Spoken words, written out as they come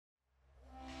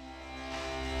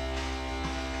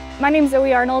My name is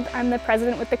Zoe Arnold. I'm the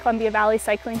president with the Columbia Valley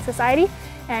Cycling Society,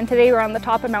 and today we're on the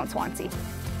top of Mount Swansea.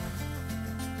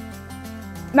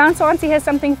 Mount Swansea has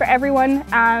something for everyone.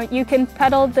 You can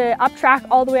pedal the up track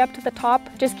all the way up to the top.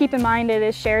 Just keep in mind it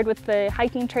is shared with the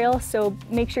hiking trail, so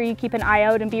make sure you keep an eye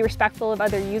out and be respectful of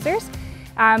other users.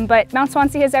 But Mount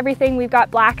Swansea has everything. We've got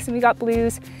blacks and we've got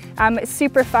blues. It's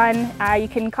super fun. You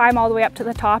can climb all the way up to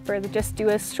the top or just do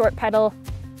a short pedal.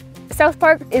 South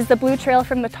Park is the blue trail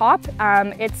from the top.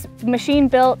 It's machine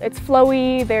built, it's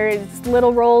flowy, there's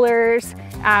little rollers,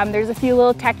 there's a few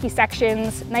little techie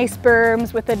sections, nice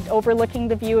berms with overlooking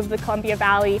the view of the Columbia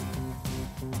Valley.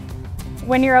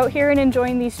 When you're out here and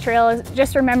enjoying these trails,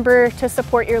 just remember to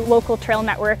support your local trail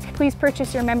network. Please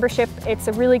purchase your membership. It's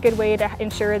a really good way to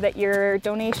ensure that your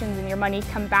donations and your money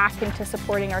come back into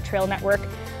supporting our trail network,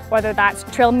 whether that's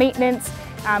trail maintenance,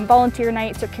 volunteer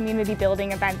nights, or community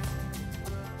building events.